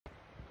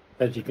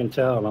As you can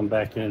tell, I'm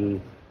back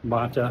in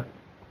Manta.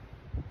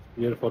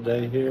 Beautiful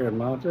day here in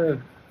Manta.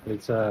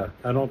 It's I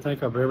don't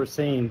think I've ever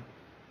seen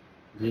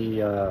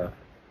the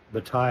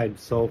tide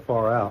so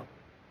far out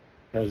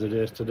as it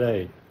is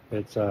today.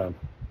 It's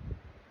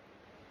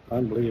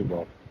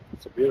unbelievable.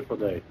 It's a beautiful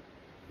day.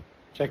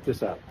 Check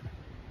this out.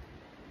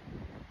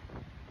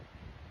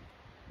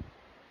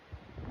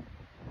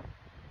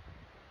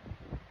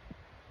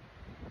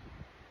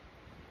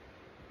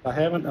 I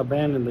haven't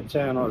abandoned the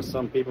channel, as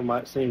some people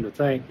might seem to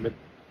think, but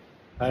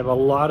I have a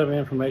lot of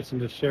information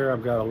to share.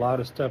 I've got a lot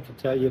of stuff to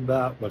tell you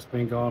about what's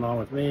been going on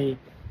with me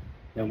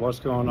and what's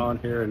going on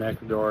here in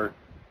Ecuador.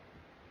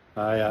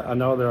 I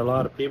know there are a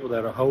lot of people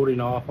that are holding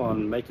off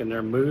on making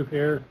their move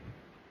here.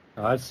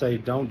 I'd say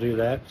don't do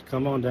that.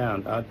 Come on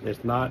down.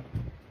 It's not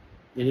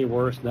any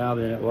worse now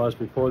than it was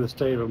before the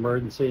state of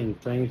emergency,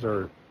 and things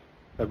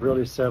have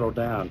really settled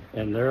down.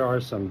 And there are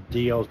some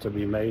deals to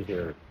be made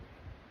here.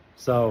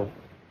 So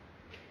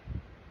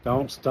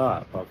don't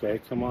stop,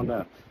 okay? Come on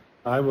down.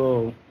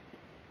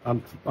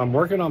 I'm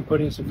working on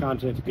putting some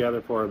content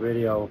together for a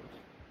video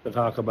to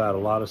talk about a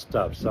lot of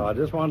stuff. So I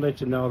just want to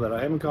let you know that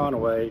I haven't gone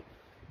away.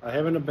 I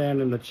haven't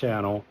abandoned the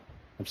channel.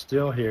 I'm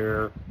still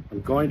here.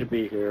 I'm going to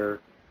be here.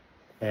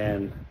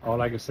 And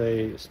all I can say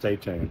is stay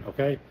tuned,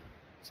 okay?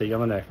 See you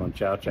on the next one.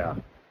 Ciao, ciao.